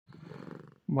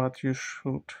but you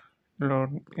should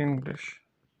learn English.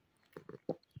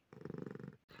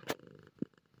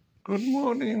 Good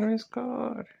morning,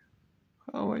 whisker.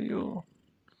 How are you?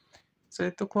 It's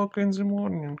 8 o'clock in the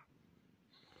morning.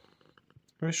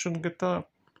 We should get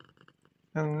up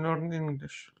and learn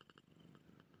English.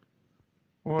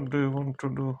 What do you want to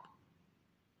do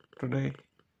today?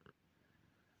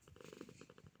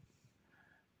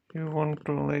 You want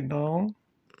to lay down?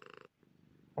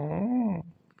 Oh.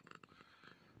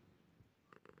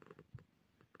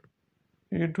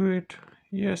 You do it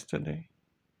yesterday,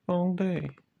 all day.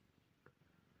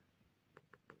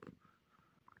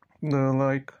 Do you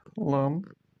like lamb?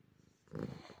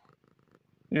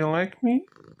 You like me?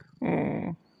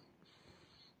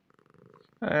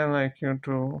 I like you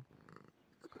too.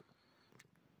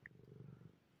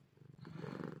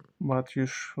 But you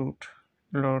should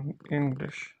learn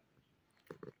English.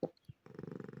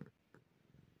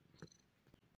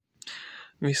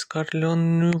 Whisker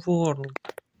learn new world.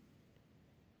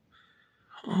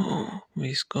 Oh,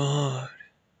 Whisker.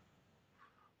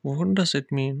 What does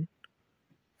it mean?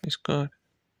 Whisker,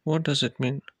 what does it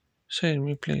mean? Say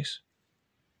me, please.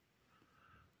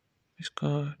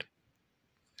 Whisker.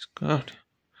 Whisker.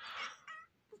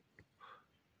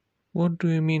 What do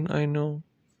you mean I know?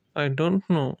 I don't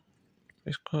know.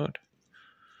 Whisker.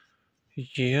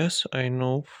 Yes, I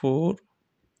know food.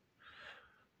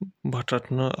 But at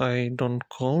night I don't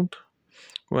cold.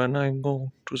 When I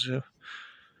go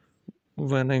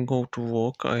to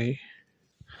work,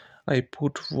 I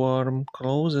put warm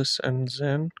clothes and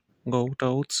then go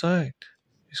outside.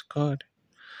 It's God.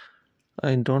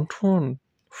 I don't want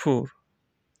food.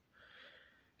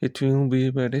 It will be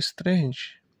very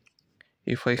strange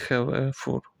if I have a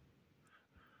food.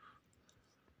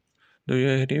 Do you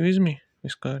agree with me,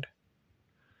 Miss God?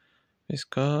 Miss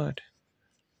God.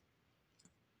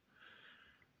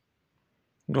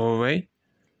 Go away.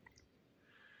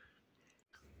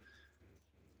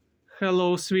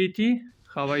 Hello, sweetie.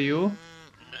 How are you?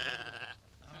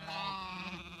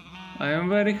 I am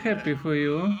very happy for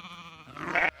you.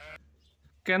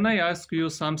 Can I ask you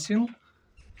something?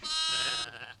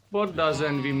 What does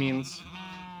envy means?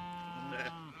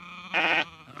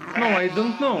 No, I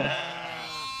don't know.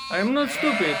 I am not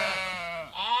stupid.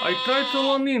 I try to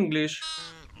learn English.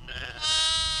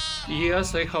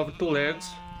 Yes, I have 2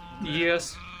 legs.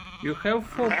 Yes, you have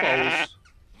 4 paws.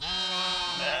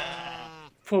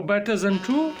 For better than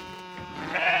 2?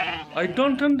 I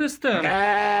don't understand.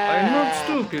 I'm not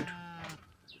stupid.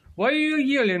 Why are you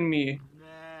yelling me?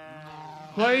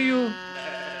 Why are you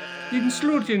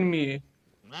insulting me?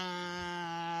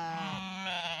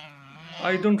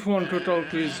 I don't want to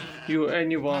talk with you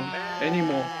anymore.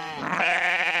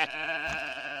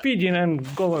 Feeding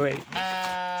and go away.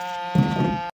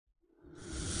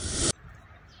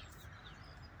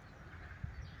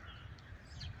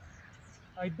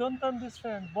 I don't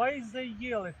understand. Why they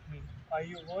yell at me? Are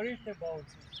you worried about it?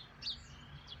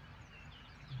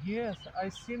 Yes, I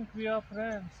think we are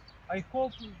friends. I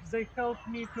hope they help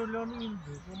me to learn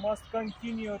English. You must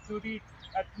continue to read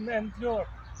and learn.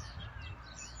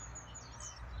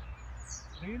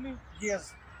 Really?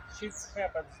 Yes, shit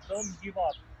happens. Don't give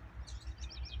up.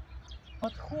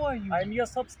 But who are you? I'm your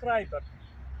subscriber.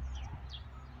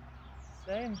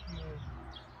 Thank you.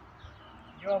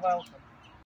 You're welcome.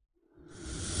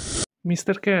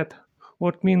 Mr. Cat,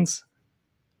 what means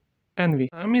envy?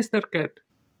 Mr. Cat.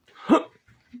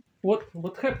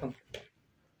 What happened?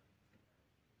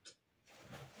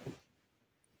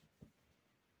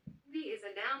 Envy is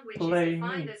a noun which is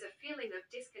defined as a feeling of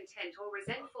discontent or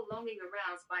resentful longing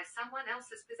aroused by someone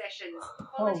else's possessions,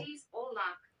 qualities, or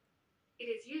luck. It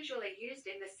is usually used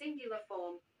in the singular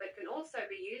form, but can also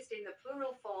be used in the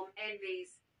plural form,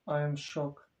 envies. I am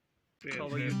shocked. How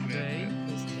are you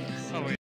today?